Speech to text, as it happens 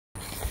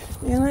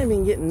Man, I've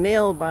been getting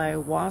nailed by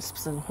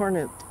wasps and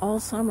hornets all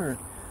summer.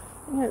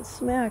 I got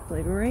smacked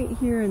like right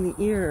here in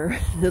the ear.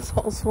 It's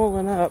all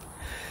swollen up.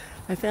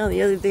 I found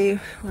the other day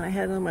when I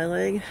had it on my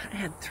leg, I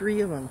had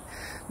 3 of them,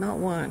 not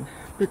 1.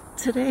 But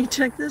today,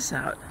 check this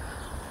out.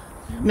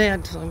 I'm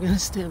mad, so I'm going to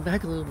stand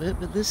back a little bit,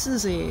 but this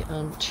is a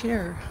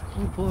chair.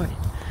 Oh boy,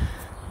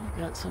 I've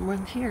got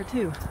someone here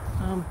too.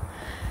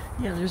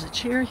 Yeah, there's a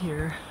chair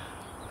here.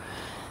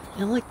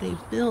 And look, they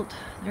built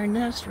their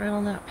nest right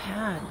on that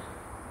pad.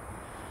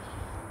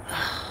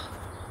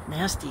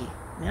 Nasty,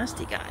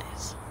 nasty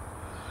guys.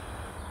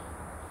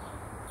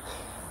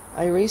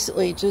 I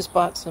recently just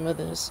bought some of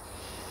this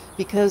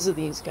because of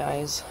these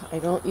guys. I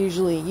don't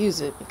usually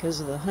use it because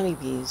of the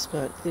honeybees,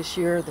 but this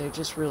year they're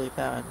just really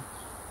bad.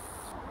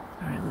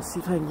 Alright, let's see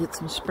if I can get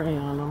some spray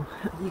on them.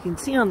 You can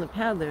see on the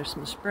pad there's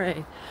some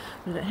spray,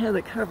 but it had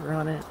a cover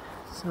on it,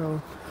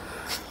 so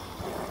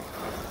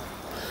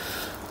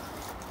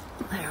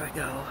there we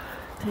go.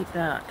 Take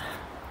that.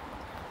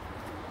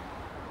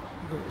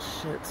 Little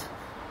shit.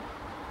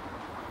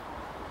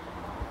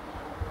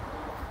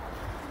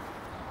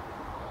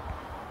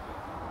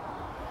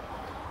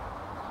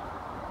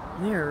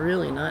 They're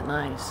really not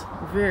nice.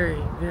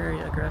 Very, very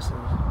aggressive.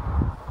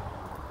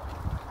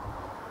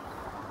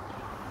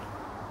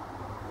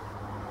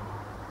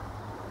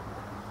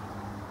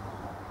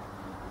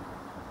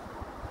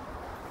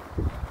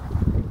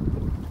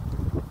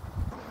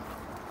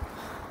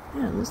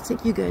 Yeah, let's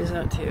take you guys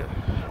out too.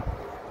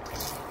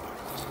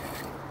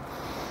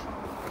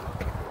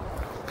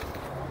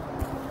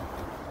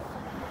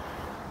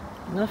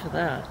 Enough of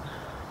that.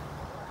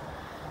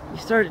 You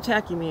start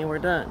attacking me and we're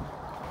done.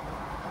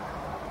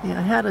 Yeah,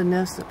 I had a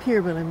nest up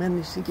here, but I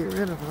managed to get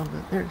rid of them.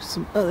 But there's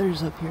some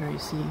others up here, I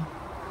see.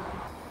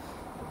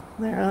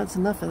 There, that's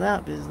enough of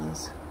that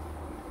business.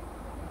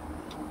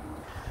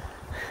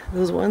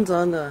 Those ones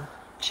on the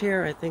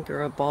chair, I think,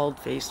 are a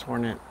bald-faced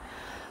hornet.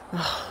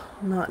 Oh,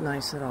 not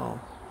nice at all.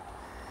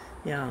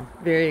 Yeah,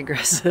 very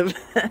aggressive.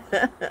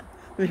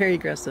 Very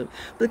aggressive.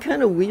 But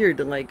kind of weird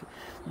to, like,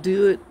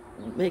 do it,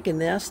 make a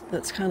nest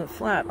that's kind of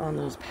flat on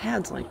those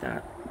pads like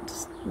that.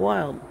 It's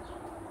wild.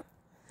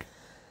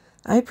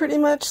 I pretty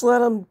much let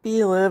them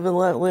be, live and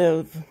let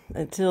live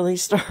until they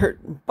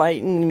start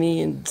biting me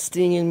and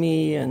stinging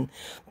me and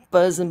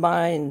buzzing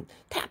by and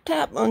tap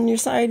tap on your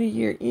side of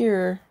your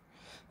ear.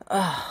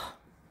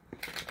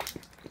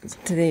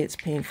 Today it's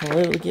painful.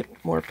 It'll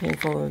get more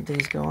painful as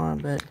days go on,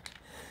 but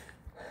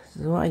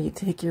this is why you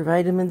take your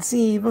vitamin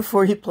C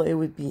before you play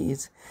with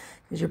bees,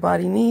 because your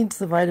body needs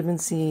the vitamin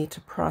C to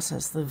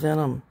process the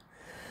venom.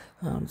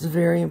 It's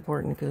very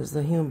important because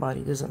the human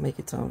body doesn't make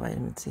its own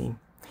vitamin C.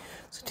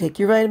 So take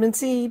your vitamin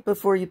C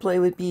before you play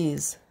with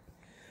bees.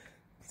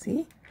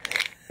 See?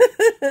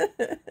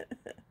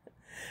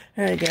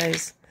 Alright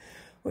guys,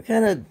 what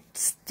kind of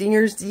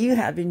stingers do you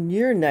have in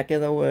your neck of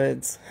the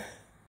woods?